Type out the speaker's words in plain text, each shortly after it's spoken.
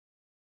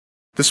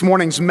This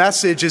morning's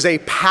message is a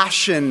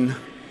passion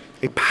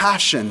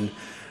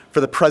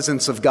for the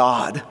presence of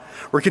God.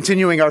 We're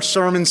continuing our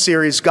sermon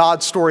series,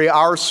 God's Story,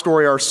 our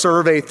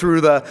survey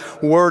through the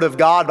Word of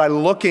God by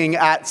looking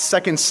at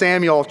 2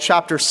 Samuel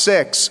chapter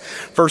 6,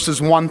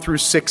 verses 1 through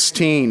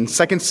 16.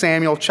 2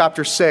 Samuel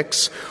chapter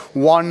 6,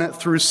 1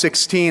 through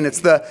 16.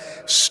 It's the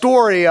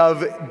story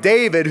of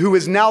David, who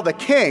is now the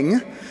king.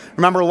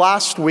 Remember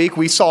last week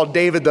we saw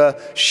David,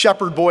 the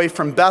shepherd boy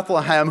from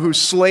Bethlehem who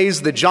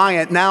slays the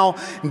giant. Now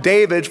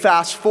David,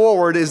 fast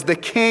forward, is the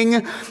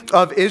king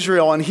of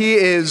Israel, and he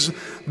is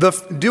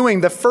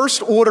doing the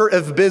first order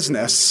of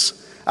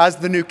business as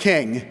the new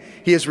king.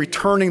 He is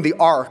returning the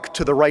ark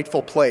to the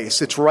rightful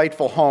place, its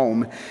rightful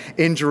home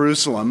in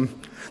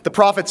Jerusalem. The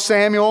prophet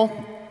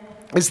Samuel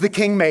is the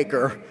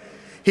kingmaker.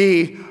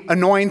 He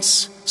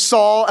anoints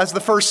Saul as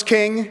the first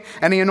king,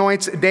 and he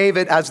anoints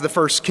David as the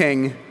first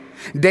king.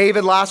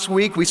 David, last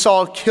week, we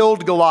saw,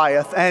 killed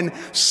Goliath, and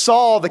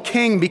Saul, the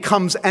king,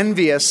 becomes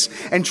envious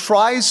and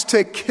tries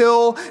to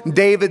kill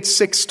David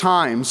 6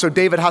 times, so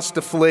David has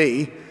to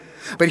flee.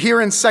 But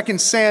here in 2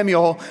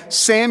 Samuel,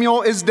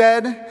 Samuel is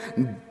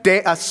dead,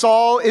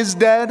 Saul is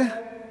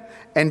dead,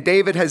 and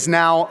David is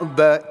now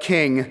the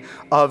king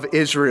of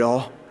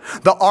Israel.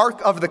 The Ark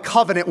of the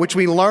Covenant, which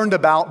we learned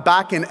about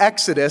back in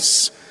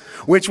Exodus,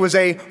 which was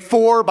a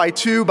 4 by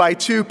 2 by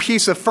 2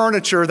 piece of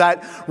furniture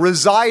that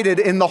resided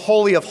in the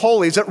Holy of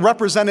Holies. It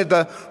represented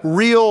the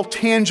real,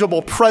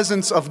 tangible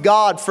presence of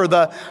God for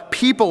the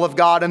people of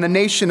God and the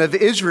nation of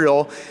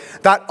Israel.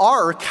 That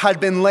ark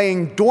had been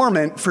laying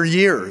dormant for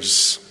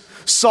years.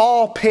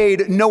 Saul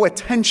paid no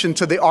attention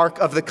to the Ark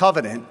of the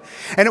Covenant,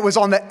 and it was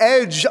on the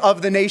edge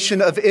of the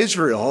nation of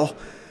Israel,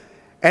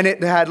 and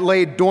it had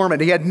laid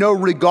dormant. He had no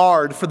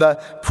regard for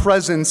the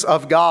presence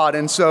of God.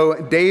 And so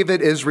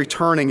David is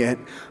returning it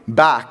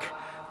back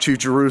to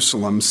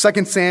Jerusalem.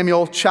 2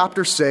 Samuel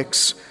chapter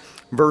 6,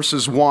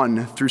 verses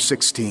 1 through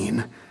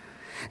 16.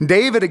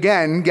 David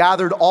again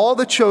gathered all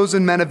the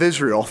chosen men of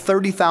Israel,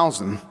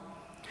 30,000.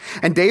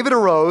 And David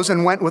arose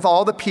and went with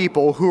all the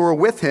people who were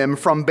with him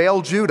from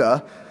Baal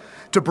Judah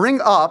to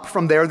bring up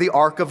from there the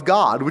ark of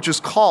God, which is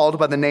called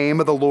by the name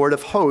of the Lord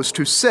of hosts,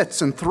 who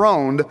sits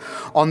enthroned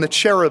on the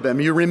cherubim.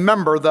 You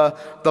remember the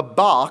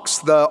box,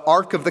 the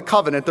ark of the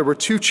covenant. There were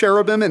 2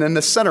 cherubim, and in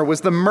the center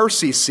was the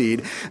mercy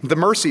seat,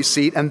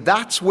 and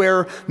that's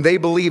where they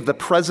believe the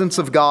presence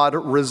of God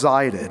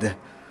resided,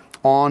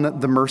 on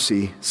the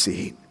mercy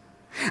seat.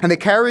 And they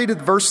carried,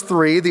 verse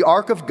 3, the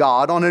ark of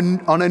God on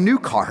a new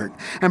cart,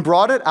 and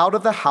brought it out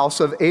of the house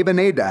of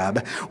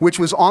Abinadab, which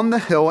was on the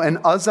hill, and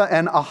Uzzah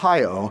and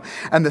Ahio,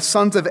 and the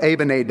sons of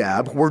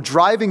Abinadab, were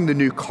driving the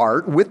new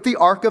cart with the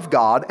ark of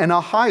God, and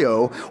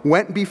Ahio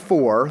went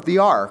before the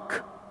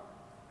ark.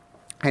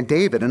 And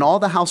David and all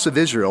the house of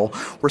Israel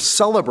were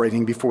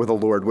celebrating before the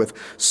Lord with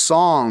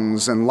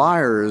songs and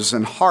lyres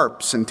and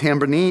harps and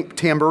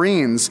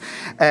tambourines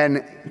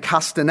and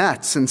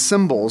castanets and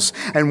cymbals.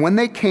 And when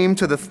they came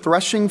to the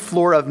threshing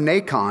floor of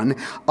Nacon,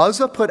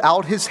 Uzzah put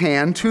out his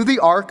hand to the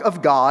ark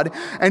of God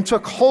and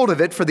took hold of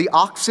it, for the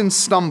oxen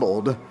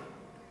stumbled. And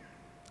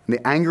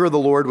the anger of the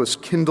Lord was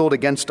kindled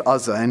against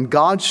Uzzah, and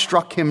God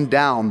struck him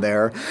down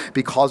there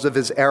because of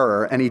his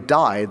error, and he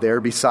died there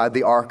beside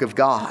the ark of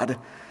God.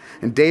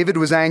 And David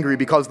was angry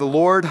because the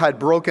Lord had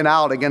broken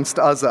out against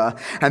Uzzah,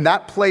 and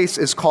that place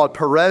is called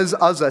Perez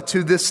Uzzah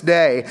to this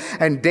day.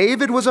 And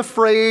David was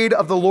afraid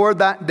of the Lord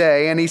that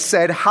day, and he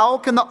said, "How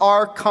can the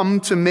ark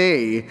come to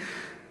me?"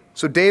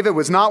 So David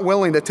was not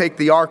willing to take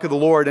the ark of the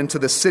Lord into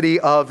the city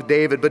of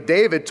David, but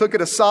David took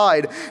it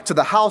aside to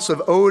the house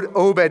of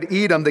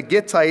Obed-Edom the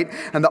Gittite,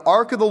 and the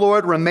ark of the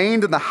Lord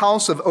remained in the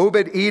house of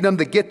Obed-Edom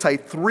the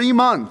Gittite 3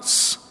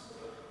 months.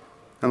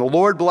 And the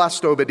Lord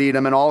blessed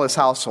Obed-Edom and all his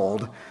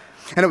household.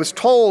 And it was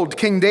told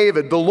King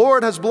David, "The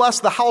Lord has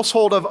blessed the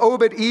household of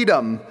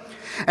Obed-Edom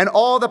and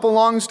all that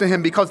belongs to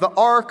him, because the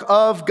ark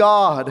of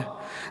God."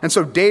 And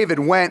so David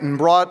went and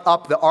brought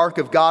up the ark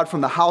of God from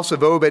the house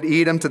of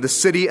Obed-Edom to the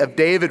city of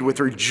David with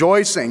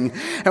rejoicing.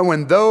 And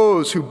when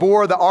those who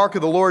bore the ark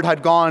of the Lord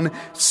had gone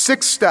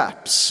 6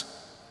 steps,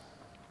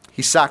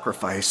 he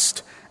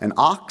sacrificed an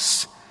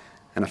ox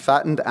and a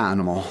fattened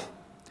animal.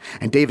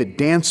 And David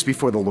danced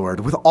before the Lord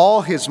with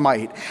all his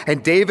might.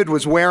 And David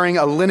was wearing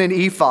a linen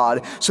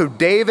ephod. So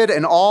David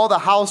and all the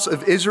house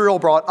of Israel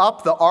brought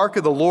up the ark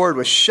of the Lord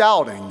with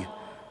shouting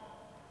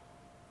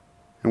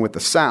and with the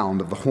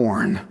sound of the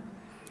horn.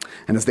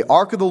 And as the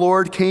ark of the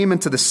Lord came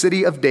into the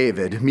city of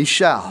David,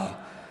 Michal,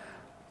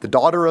 the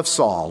daughter of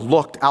Saul,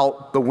 looked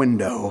out the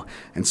window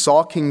and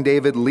saw King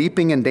David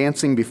leaping and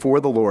dancing before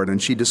the Lord,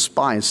 and she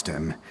despised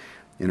him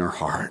in her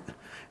heart.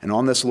 And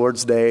on this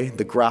Lord's day,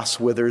 the grass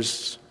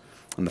withers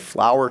and the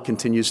flower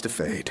continues to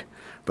fade,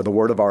 but the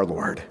word of our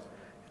Lord,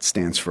 it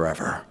stands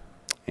forever.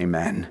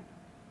 Amen.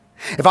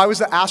 If I was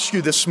to ask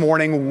you this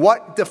morning,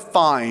 what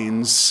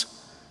defines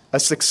a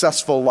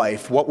successful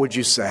life, what would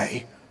you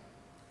say?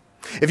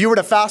 If you were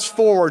to fast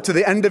forward to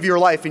the end of your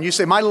life and you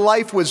say, my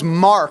life was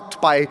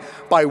marked by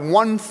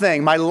one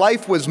thing, my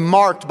life was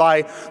marked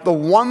by the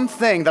one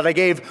thing that I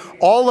gave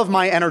all of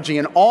my energy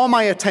and all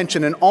my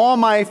attention and all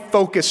my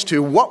focus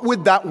to, what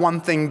would that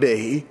one thing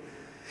be?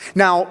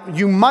 Now,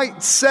 you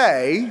might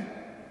say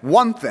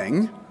one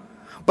thing,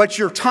 but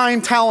your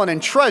time, talent,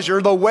 and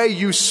treasure, the way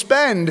you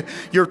spend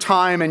your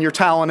time and your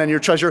talent and your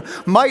treasure,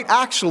 might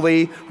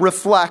actually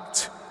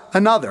reflect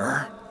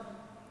another.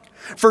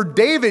 For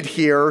David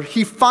here,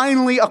 he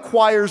finally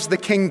acquires the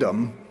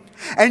kingdom.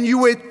 And you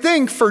would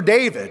think for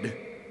David,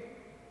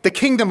 the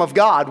kingdom of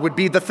God would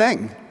be the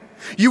thing.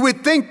 You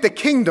would think the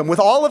kingdom, with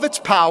all of its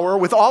power,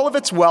 with all of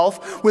its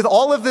wealth, with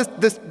all of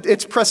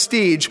its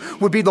prestige,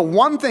 would be the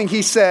one thing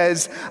he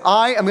says,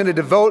 I am going to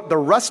devote the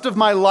rest of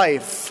my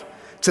life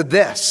to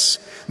this.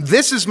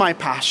 This is my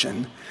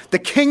passion, the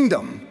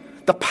kingdom,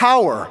 the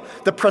power,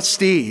 the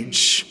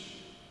prestige.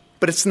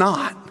 But it's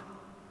not.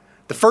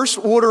 The first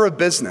order of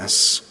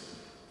business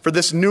for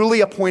this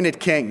newly appointed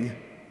king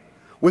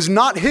was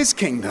not his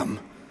kingdom,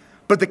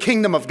 but the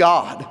kingdom of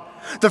God.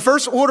 The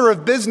first order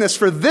of business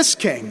for this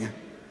king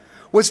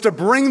was to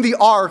bring the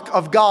ark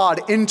of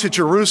God into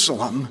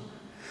Jerusalem,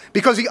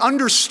 because he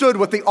understood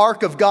what the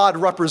ark of God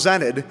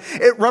represented.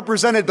 It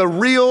represented the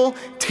real,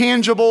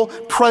 tangible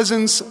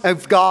presence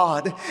of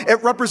God.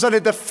 It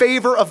represented the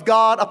favor of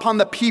God upon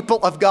the people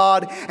of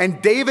God.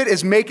 And David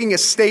is making a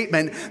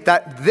statement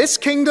that this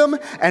kingdom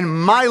and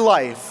my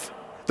life,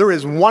 there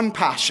is one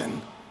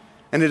passion,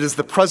 and it is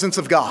the presence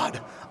of God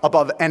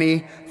above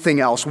anything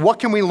else. What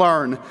can we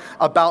learn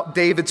about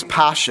David's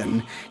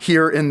passion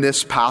here in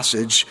this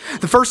passage?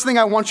 The first thing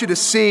I want you to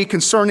see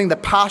concerning the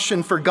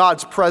passion for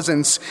God's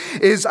presence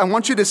is I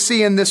want you to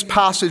see in this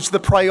passage the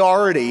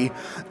priority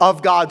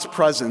of God's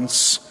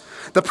presence.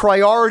 The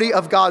priority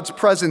of God's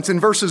presence. In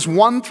verses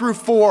 1 through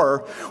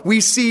 4,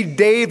 we see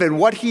David,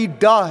 what he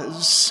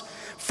does.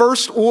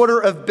 First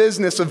order of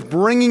business of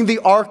bringing the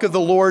ark of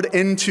the Lord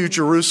into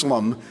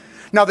Jerusalem.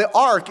 Now, the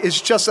ark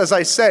is just, as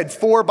I said,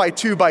 4 by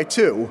 2 by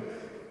 2.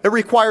 It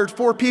required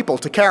 4 people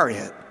to carry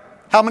it.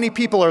 How many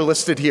people are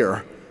listed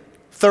here?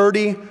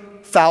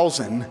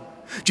 30,000.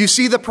 Do you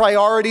see the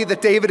priority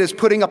that David is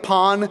putting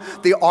upon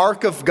the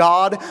ark of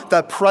God,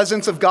 the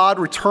presence of God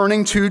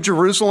returning to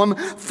Jerusalem?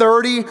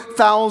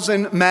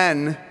 30,000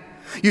 men.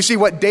 You see,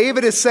 what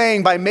David is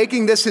saying by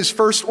making this his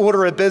first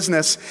order of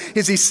business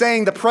is he's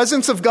saying the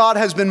presence of God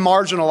has been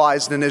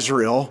marginalized in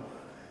Israel.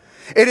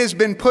 It has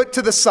been put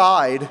to the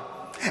side.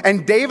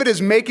 And David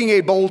is making a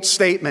bold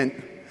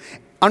statement.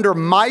 Under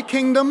my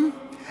kingdom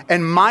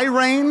and my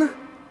reign,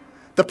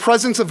 the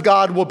presence of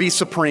God will be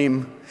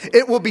supreme.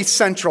 It will be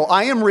central.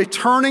 I am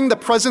returning the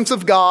presence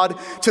of God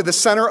to the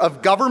center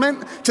of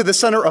government, to the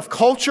center of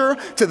culture,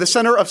 to the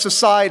center of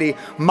society.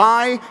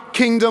 My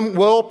kingdom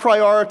will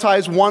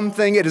prioritize one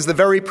thing. It is the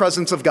very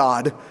presence of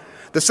God.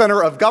 The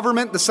center of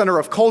government, the center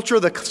of culture,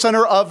 the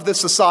center of the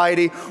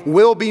society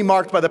will be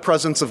marked by the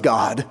presence of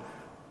God.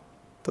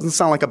 Doesn't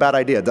sound like a bad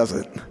idea, does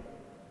it?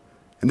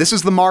 And this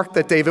is the mark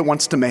that David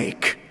wants to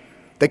make,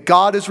 that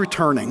God is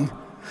returning.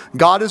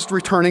 God is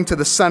returning to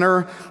the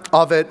center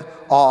of it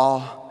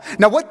all.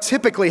 Now, what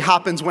typically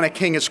happens when a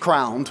king is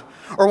crowned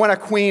or when a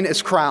queen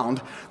is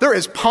crowned? There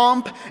is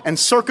pomp and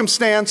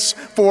circumstance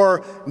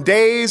for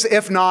days,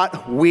 if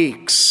not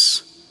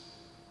weeks.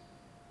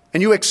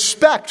 And you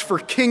expect for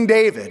King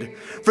David,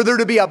 for there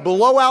to be a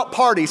blowout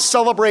party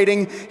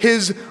celebrating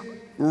his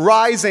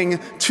rising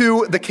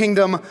to the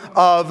kingdom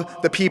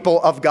of the people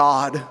of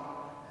God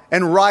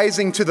and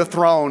rising to the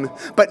throne,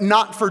 but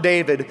not for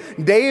David.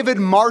 David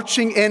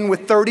marching in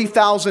with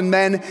 30,000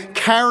 men,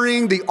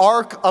 carrying the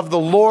ark of the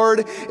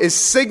Lord, is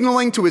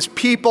signaling to his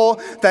people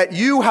that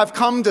you have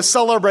come to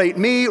celebrate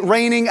me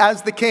reigning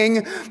as the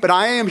king, but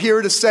I am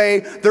here to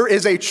say there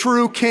is a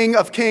true King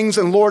of kings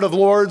and Lord of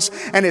lords,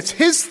 and it's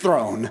his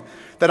throne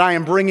that I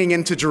am bringing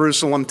into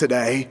Jerusalem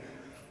today.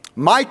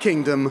 My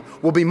kingdom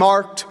will be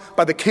marked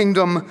by the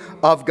kingdom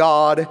of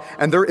God,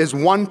 and there is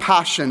one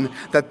passion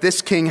that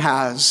this king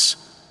has.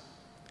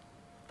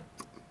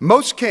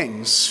 Most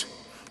kings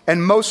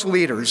and most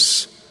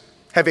leaders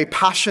have a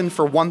passion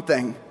for one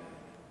thing.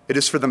 It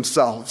is for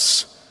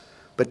themselves.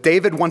 But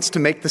David wants to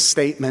make the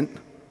statement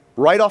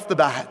right off the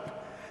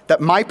bat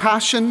that my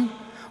passion,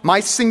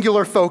 my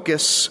singular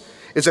focus,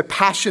 is a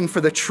passion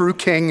for the true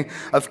King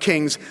of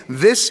kings.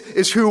 This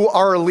is who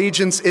our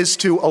allegiance is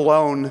to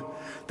alone.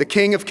 The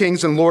King of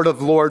kings and Lord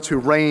of lords who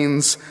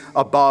reigns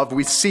above.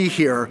 We see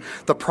here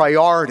the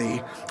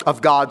priority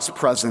of God's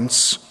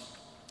presence.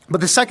 But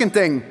the second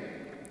thing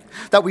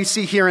that we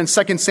see here in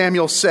 2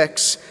 Samuel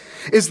 6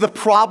 is the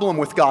problem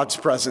with God's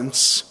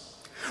presence.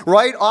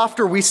 Right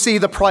after we see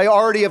the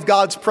priority of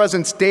God's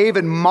presence,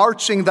 David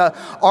marching the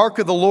ark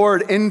of the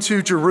Lord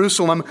into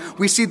Jerusalem,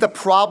 we see the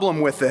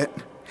problem with it.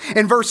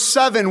 In verse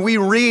 7, we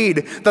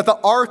read that the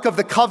Ark of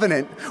the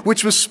Covenant,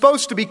 which was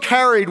supposed to be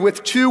carried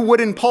with 2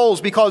 wooden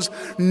poles because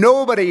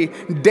nobody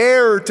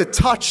dared to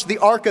touch the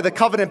Ark of the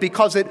Covenant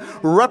because it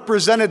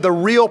represented the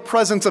real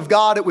presence of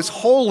God, it was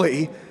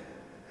holy.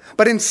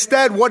 But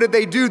instead, what did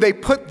they do? They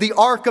put the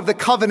Ark of the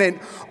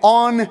Covenant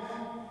on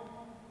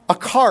a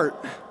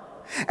cart.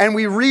 And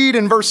we read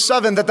in verse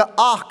 7 that the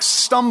ox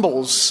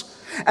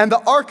stumbles, and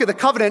the Ark of the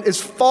Covenant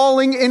is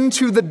falling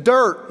into the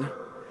dirt.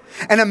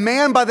 And a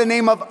man by the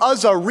name of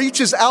Uzzah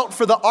reaches out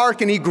for the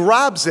ark and he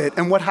grabs it.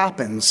 And what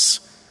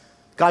happens?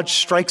 God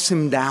strikes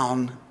him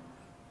down.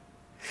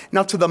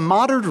 Now, to the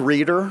modern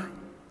reader,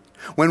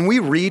 when we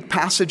read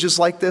passages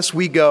like this,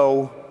 we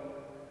go,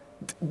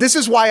 this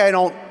is why I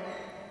don't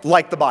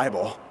like the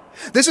Bible.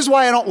 This is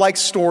why I don't like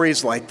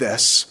stories like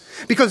this.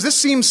 Because this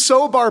seems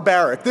so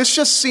barbaric. This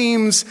just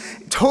seems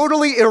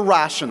totally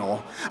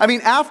irrational. I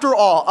mean, after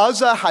all,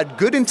 Uzzah had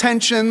good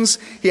intentions.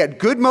 He had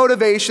good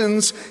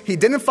motivations. He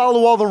didn't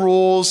follow all the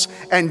rules.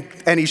 And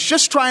he's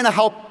just trying to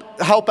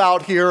help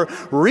out here,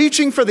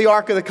 reaching for the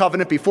Ark of the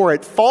Covenant before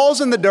it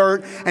falls in the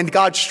dirt and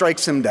God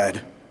strikes him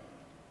dead.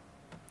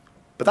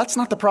 But that's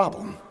not the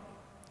problem.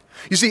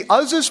 You see,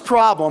 Uzzah's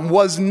problem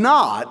was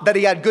not that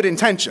he had good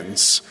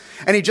intentions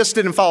and he just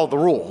didn't follow the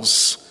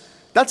rules.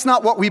 That's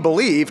not what we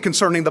believe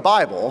concerning the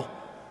Bible.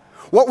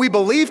 What we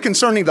believe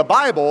concerning the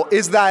Bible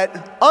is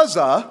that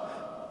Uzzah,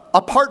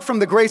 apart from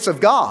the grace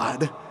of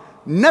God,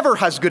 never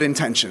has good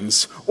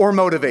intentions or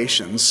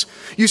motivations.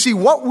 You see,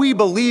 what we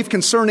believe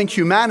concerning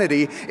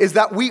humanity is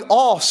that we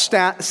all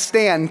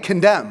stand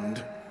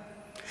condemned.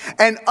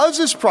 And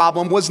Uzzah's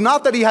problem was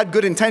not that he had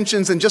good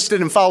intentions and just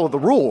didn't follow the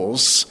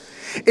rules.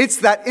 It's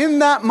that in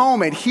that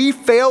moment, he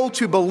failed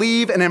to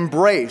believe and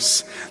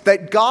embrace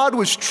that God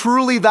was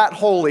truly that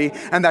holy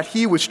and that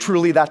he was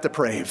truly that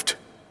depraved.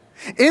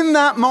 In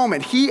that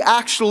moment, he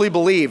actually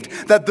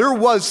believed that there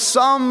was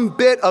some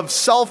bit of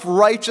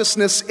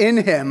self-righteousness in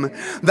him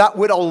that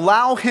would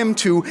allow him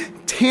to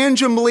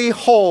tangibly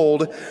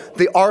hold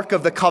the Ark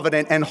of the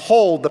Covenant and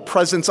hold the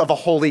presence of a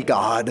holy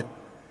God.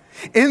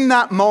 In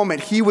that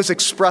moment, he was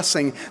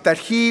expressing that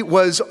he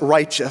was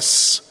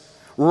righteous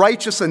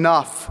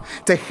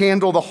enough to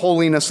handle the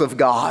holiness of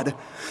God.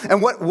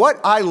 And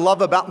what I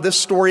love about this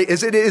story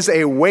is it is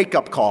a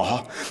wake-up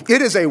call.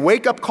 It is a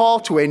wake-up call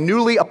to a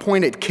newly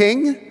appointed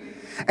king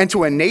and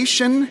to a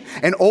nation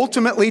and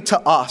ultimately to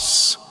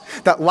us.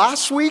 That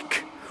last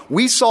week,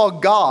 we saw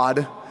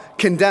God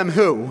condemn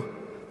who?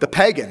 The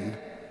pagan.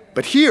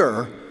 But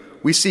here,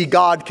 we see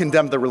God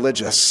condemn the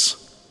religious.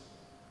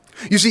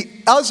 You see,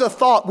 Uzzah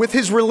thought with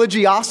his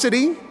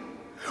religiosity,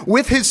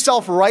 with his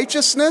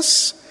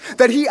self-righteousness,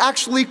 that he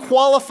actually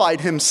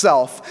qualified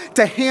himself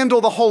to handle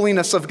the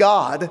holiness of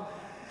God.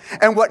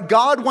 And what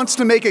God wants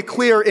to make it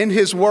clear in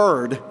his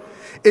word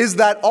is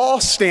that all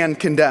stand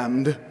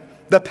condemned.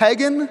 The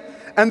pagan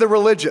and the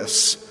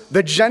religious,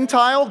 the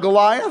Gentile,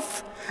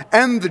 Goliath,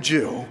 and the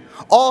Jew,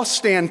 all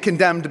stand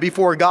condemned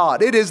before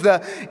God. It is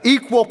the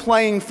equal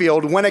playing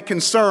field when it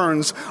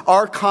concerns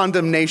our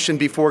condemnation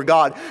before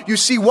God. You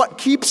see, what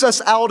keeps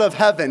us out of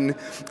heaven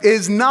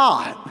is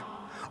not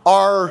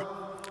our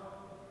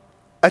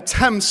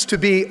attempts to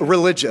be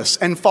religious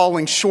and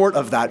falling short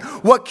of that.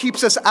 What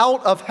keeps us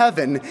out of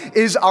heaven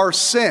is our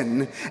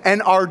sin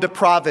and our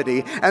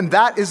depravity. And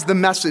that is the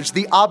message,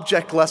 the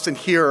object lesson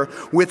here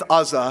with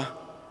Uzzah.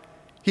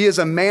 He is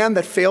a man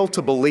that failed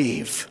to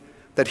believe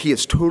that he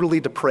is totally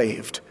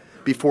depraved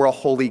before a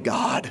holy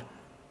God.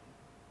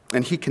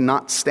 And he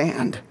cannot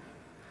stand.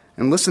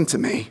 And listen to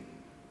me,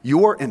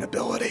 your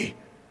inability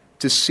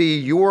to see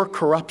your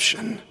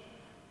corruption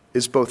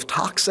is both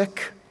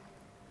toxic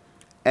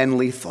and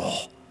lethal.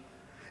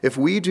 If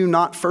we do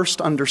not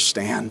first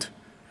understand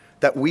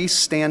that we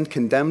stand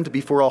condemned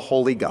before a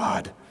holy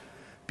God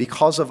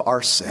because of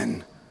our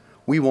sin,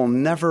 we will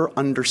never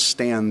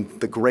understand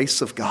the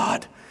grace of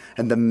God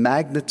and the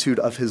magnitude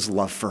of his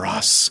love for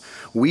us.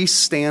 We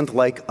stand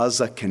like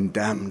Uzzah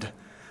condemned.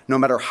 No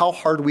matter how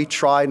hard we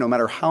try, no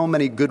matter how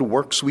many good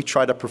works we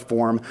try to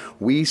perform,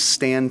 we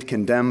stand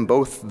condemned,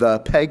 both the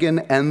pagan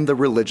and the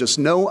religious.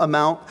 No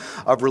amount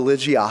of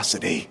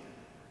religiosity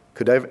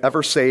could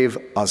ever save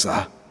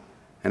Uzzah,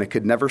 and it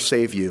could never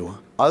save you.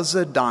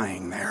 Uzzah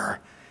dying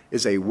there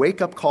is a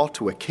wake-up call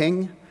to a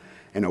king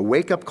and a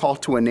wake-up call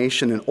to a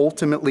nation and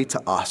ultimately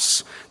to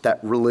us that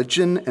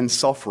religion and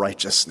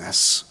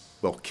self-righteousness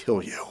will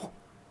kill you.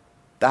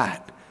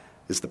 That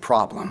is the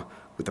problem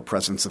with the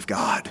presence of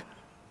God.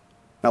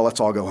 Now let's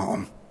all go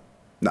home.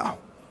 No.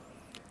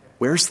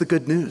 Where's the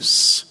good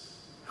news?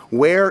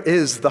 Where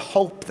is the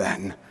hope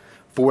then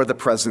for the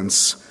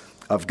presence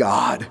of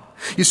God?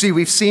 You see,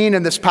 we've seen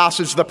in this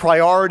passage the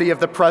priority of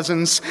the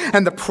presence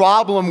and the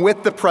problem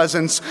with the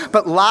presence.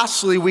 But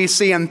lastly, we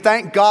see, and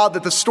thank God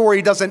that the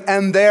story doesn't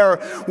end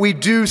there, we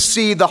do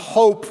see the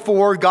hope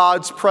for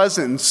God's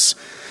presence.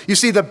 You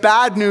see, the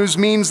bad news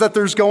means that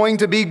there's going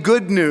to be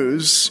good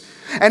news.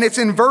 And it's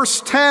in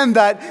verse 10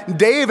 that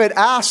David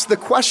asks the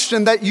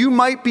question that you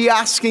might be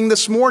asking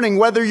this morning,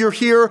 whether you're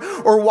here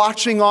or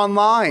watching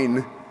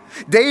online.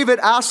 David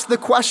asks the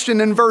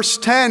question in verse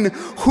 10,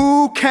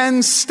 who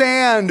can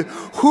stand?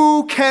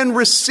 Who can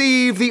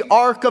receive the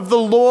ark of the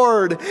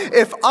Lord?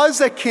 If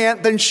Uzzah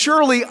can't, then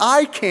surely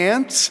I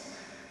can't.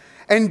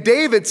 And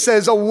David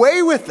says,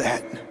 away with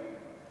it.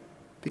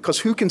 Because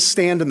who can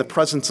stand in the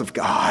presence of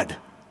God?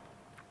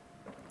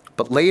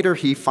 But later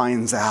he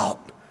finds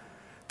out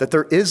that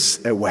there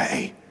is a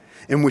way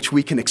in which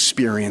we can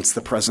experience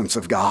the presence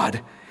of God.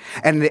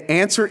 And the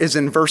answer is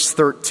in verse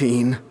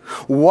 13.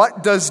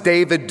 What does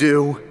David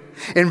do?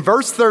 In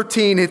verse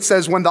 13, it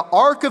says, when the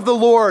ark of the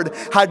Lord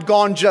had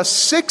gone just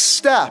 6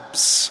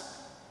 steps,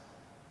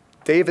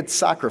 David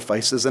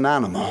sacrifices an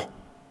animal,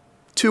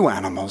 2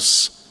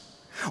 animals.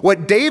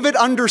 What David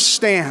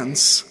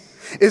understands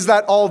is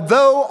that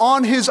although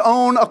on his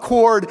own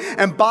accord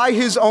and by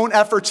his own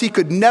efforts he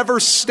could never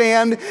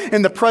stand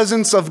in the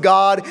presence of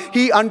God,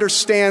 he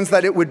understands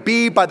that it would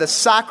be by the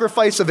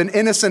sacrifice of an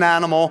innocent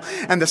animal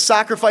and the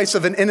sacrifice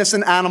of an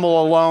innocent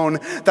animal alone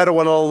that it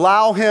would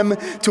allow him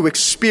to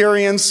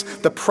experience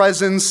the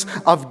presence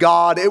of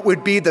God. It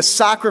would be the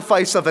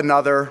sacrifice of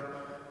another.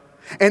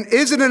 And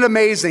isn't it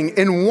amazing?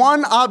 In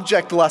one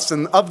object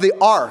lesson of the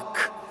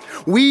ark,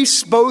 we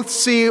both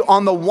see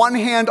on the one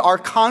hand our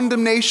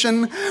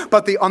condemnation,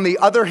 but on the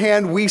other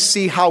hand, we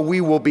see how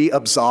we will be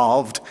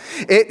absolved.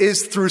 It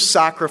is through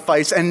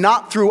sacrifice, and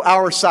not through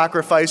our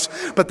sacrifice,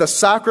 but the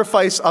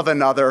sacrifice of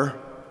another.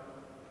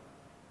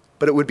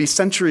 But it would be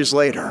centuries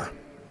later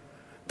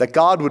that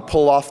God would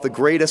pull off the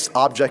greatest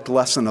object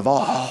lesson of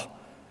all,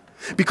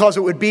 because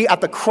it would be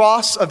at the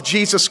cross of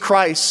Jesus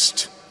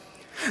Christ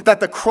that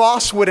the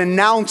cross would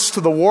announce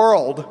to the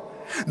world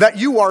that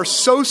you are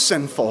so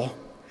sinful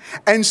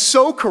and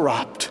so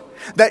corrupt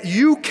that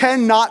you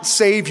cannot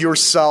save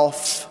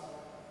yourself.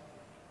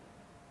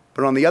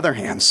 But on the other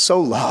hand,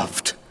 so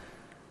loved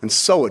and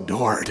so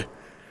adored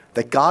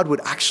that God would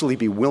actually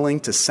be willing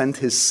to send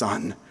his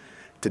son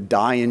to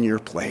die in your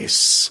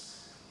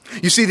place.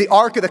 You see, the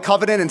Ark of the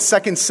Covenant in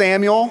 2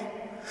 Samuel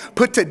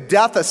put to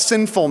death a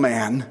sinful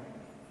man,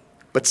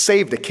 but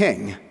saved a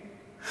king.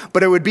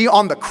 But it would be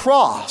on the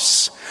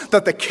cross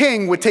that the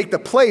king would take the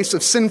place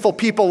of sinful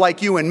people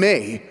like you and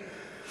me.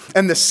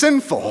 And the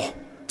sinful,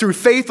 through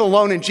faith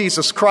alone in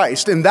Jesus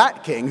Christ, in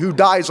that king who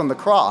dies on the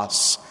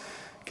cross,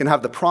 can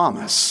have the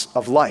promise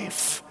of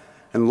life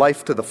and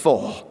life to the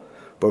full,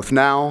 both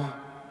now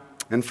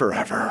and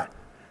forever.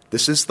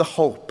 This is the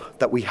hope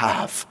that we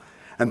have,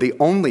 and the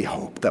only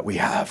hope that we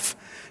have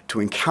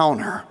to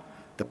encounter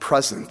the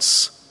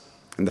presence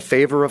and the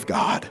favor of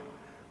God,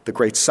 the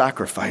great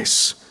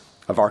sacrifice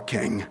of our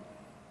King.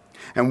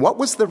 And what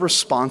was the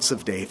response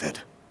of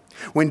David?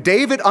 When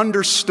David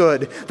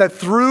understood that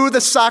through the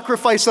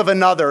sacrifice of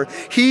another,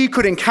 he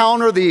could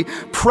encounter the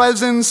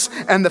presence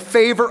and the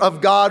favor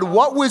of God,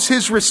 what was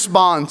his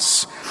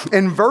response?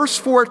 In verse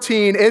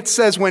 14, it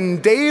says,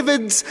 when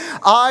David's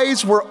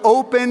eyes were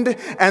opened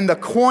and the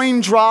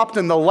coin dropped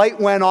and the light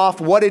went off,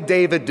 what did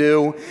David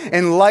do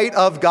in light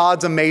of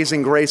God's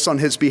amazing grace on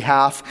his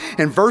behalf?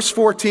 In verse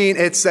 14,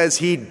 it says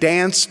he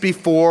danced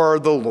before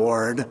the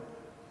Lord.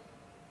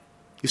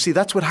 You see,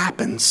 that's what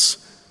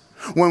happens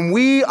when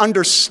we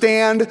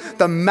understand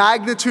the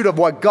magnitude of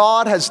what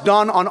God has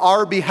done on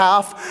our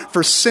behalf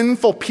for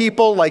sinful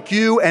people like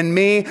you and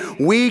me.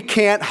 We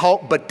can't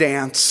help but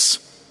dance.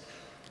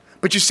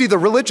 But you see, the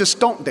religious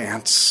don't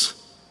dance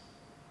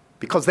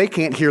because they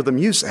can't hear the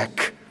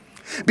music.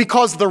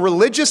 Because the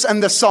religious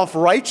and the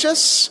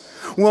self-righteous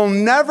will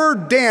never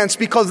dance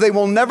because they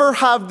will never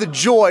have the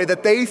joy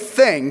that they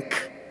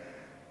think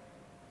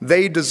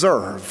they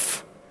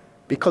deserve,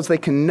 because they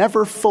can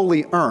never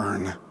fully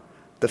earn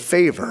the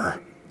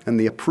favor and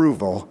the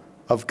approval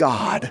of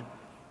God.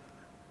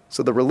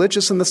 So the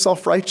religious and the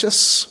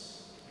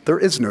self-righteous, there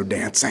is no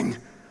dancing.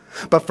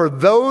 But for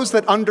those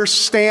that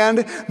understand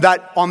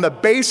that on the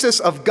basis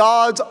of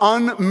God's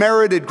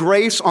unmerited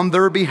grace on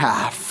their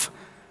behalf,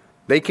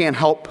 they can't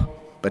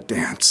help but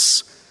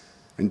dance.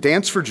 And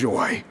dance for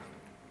joy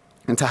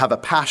and to have a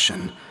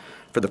passion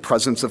for the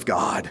presence of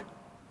God.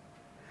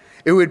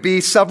 It would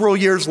be several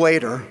years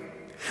later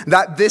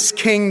that this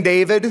King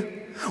David,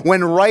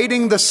 when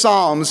writing the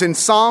Psalms, in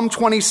Psalm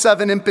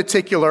 27 in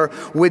particular,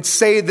 would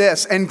say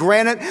this. And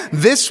granted,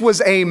 this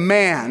was a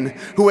man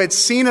who had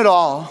seen it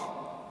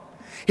all.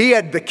 He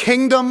had the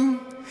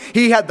kingdom.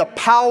 He had the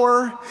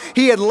power.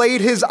 He had laid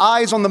his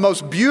eyes on the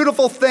most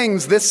beautiful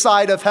things this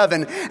side of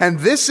heaven. And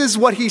this is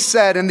what he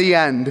said in the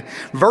end.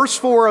 Verse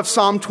 4 of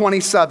Psalm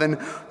 27,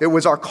 it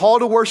was our call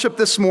to worship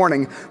this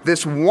morning.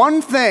 This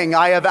one thing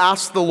I have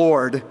asked the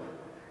Lord,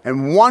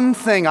 and one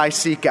thing I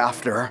seek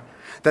after,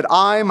 that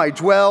I might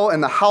dwell in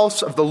the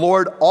house of the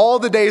Lord all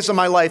the days of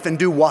my life, and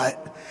do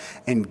what?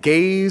 And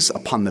gaze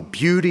upon the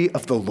beauty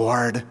of the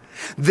Lord.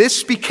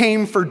 This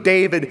became for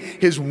David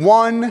his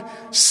one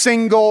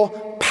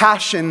single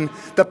passion,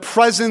 the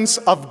presence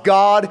of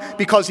God,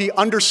 because he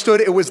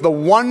understood it was the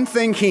one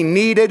thing he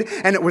needed,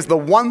 and it was the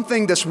one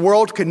thing this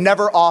world could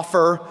never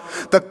offer.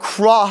 The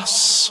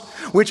cross,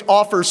 which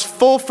offers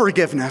full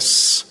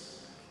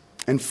forgiveness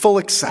and full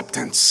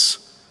acceptance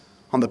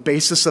on the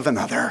basis of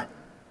another.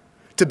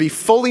 To be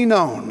fully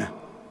known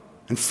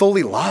and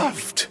fully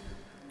loved.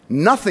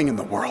 Nothing in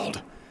the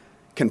world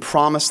can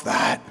promise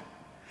that.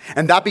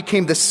 And that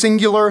became the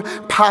singular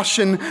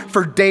passion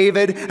for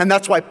David. And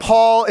that's why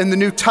Paul in the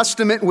New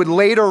Testament would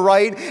later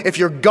write, if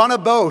you're gonna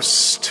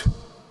boast,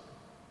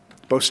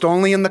 boast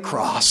only in the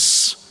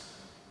cross.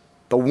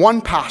 the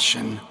one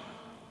passion,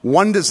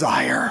 one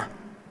desire.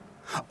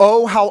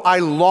 Oh, how I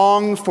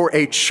long for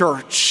a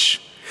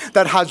church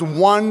that has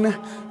one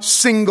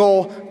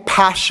single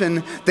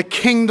passion, the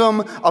kingdom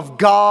of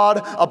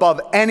God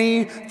above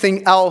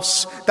anything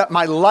else, that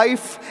my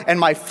life and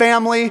my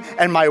family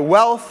and my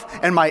wealth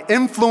and my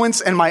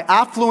influence and my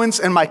affluence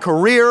and my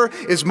career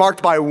is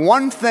marked by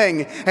one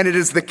thing, and it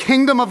is the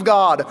kingdom of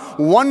God,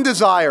 one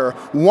desire,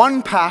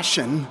 one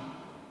passion.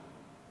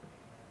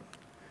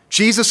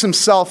 Jesus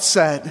himself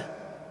said,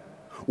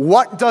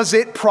 "What does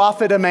it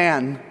profit a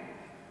man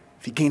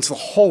if he gains the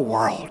whole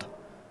world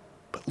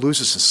but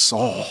loses his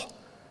soul?"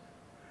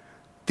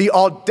 The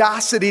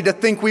audacity to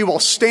think we will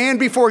stand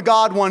before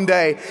God one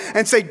day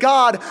and say,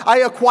 "God, I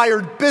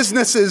acquired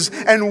businesses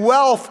and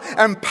wealth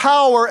and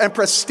power and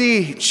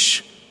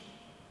prestige,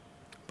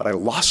 but I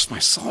lost my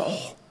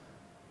soul."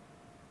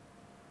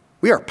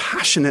 We are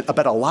passionate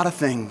about a lot of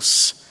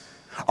things.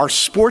 Our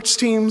sports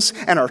teams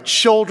and our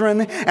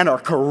children and our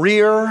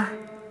career.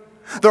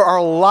 There are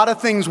a lot of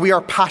things we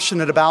are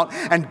passionate about,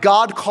 and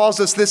God calls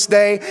us this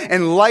day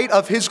in light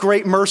of his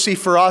great mercy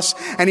for us,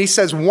 and he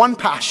says one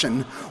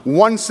passion,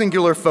 one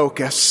singular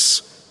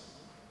focus.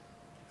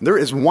 There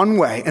is one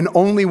way, and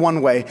only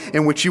one way,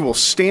 in which you will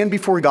stand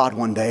before God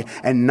one day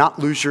and not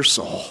lose your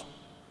soul.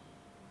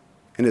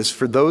 And it is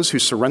for those who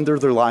surrender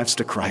their lives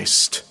to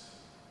Christ,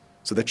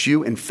 so that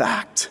you, in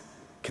fact,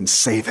 can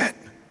save it.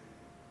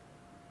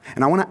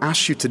 And I want to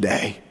ask you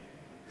today,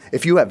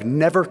 if you have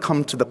never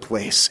come to the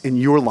place in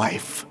your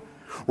life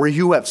where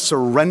you have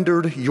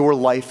surrendered your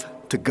life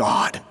to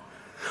God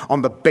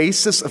on the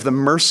basis of the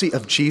mercy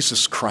of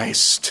Jesus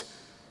Christ,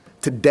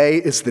 today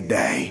is the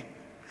day.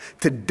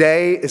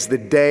 Today is the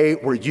day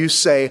where you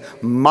say,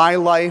 "My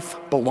life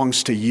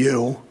belongs to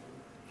you."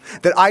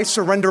 That I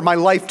surrender my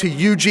life to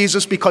you,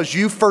 Jesus, because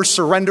you first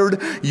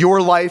surrendered your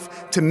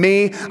life to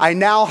me. I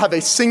now have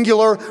a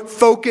singular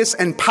focus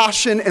and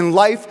passion in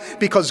life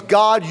because,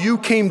 God, you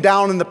came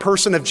down in the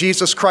person of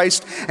Jesus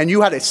Christ and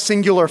you had a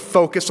singular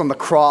focus on the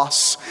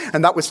cross,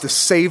 and that was to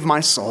save my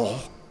soul.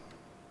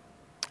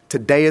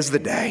 Today is the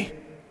day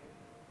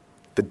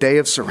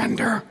of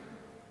surrender.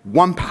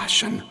 One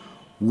passion,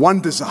 one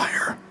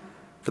desire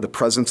for the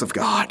presence of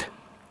God.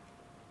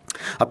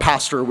 A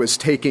pastor was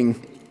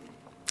taking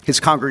his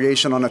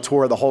congregation on a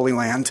tour of the Holy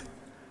Land.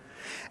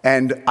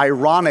 And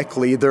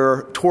ironically,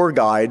 their tour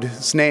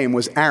guide's name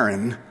was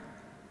Aaron,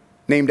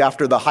 named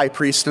after the high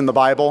priest in the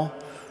Bible,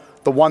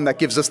 the one that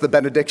gives us the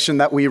benediction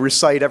that we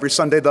recite every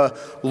Sunday, "The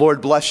Lord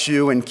bless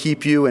you and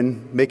keep you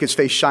and make his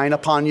face shine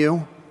upon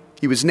you."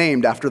 He was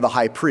named after the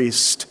high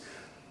priest.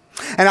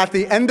 And at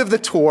the end of the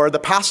tour, the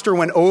pastor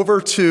went over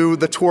to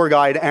the tour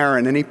guide,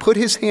 Aaron, and he put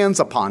his hands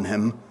upon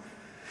him,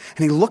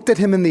 and he looked at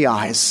him in the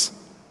eyes.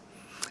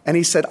 And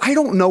he said, "I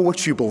don't know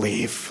what you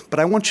believe, but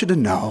I want you to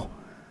know,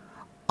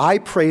 I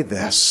pray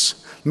this,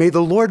 may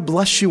the Lord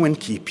bless you and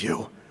keep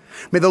you.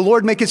 May the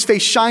Lord make his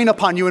face shine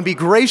upon you and be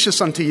gracious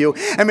unto you.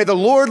 And may the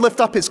Lord lift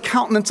up his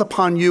countenance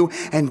upon you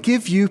and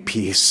give you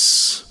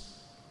peace."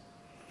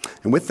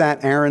 And with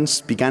that, Aaron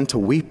began to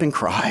weep and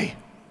cry.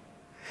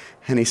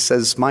 And he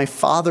says, "My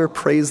father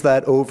prays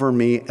that over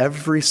me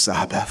every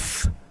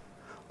Sabbath.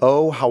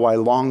 Oh, how I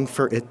long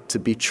for it to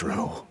be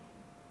true."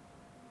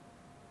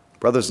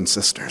 Brothers and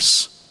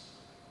sisters,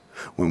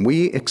 when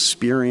we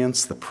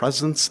experience the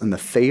presence and the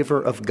favor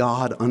of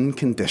God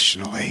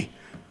unconditionally,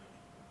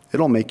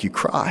 it'll make you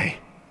cry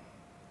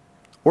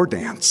or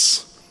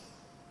dance.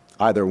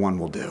 Either one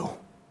will do.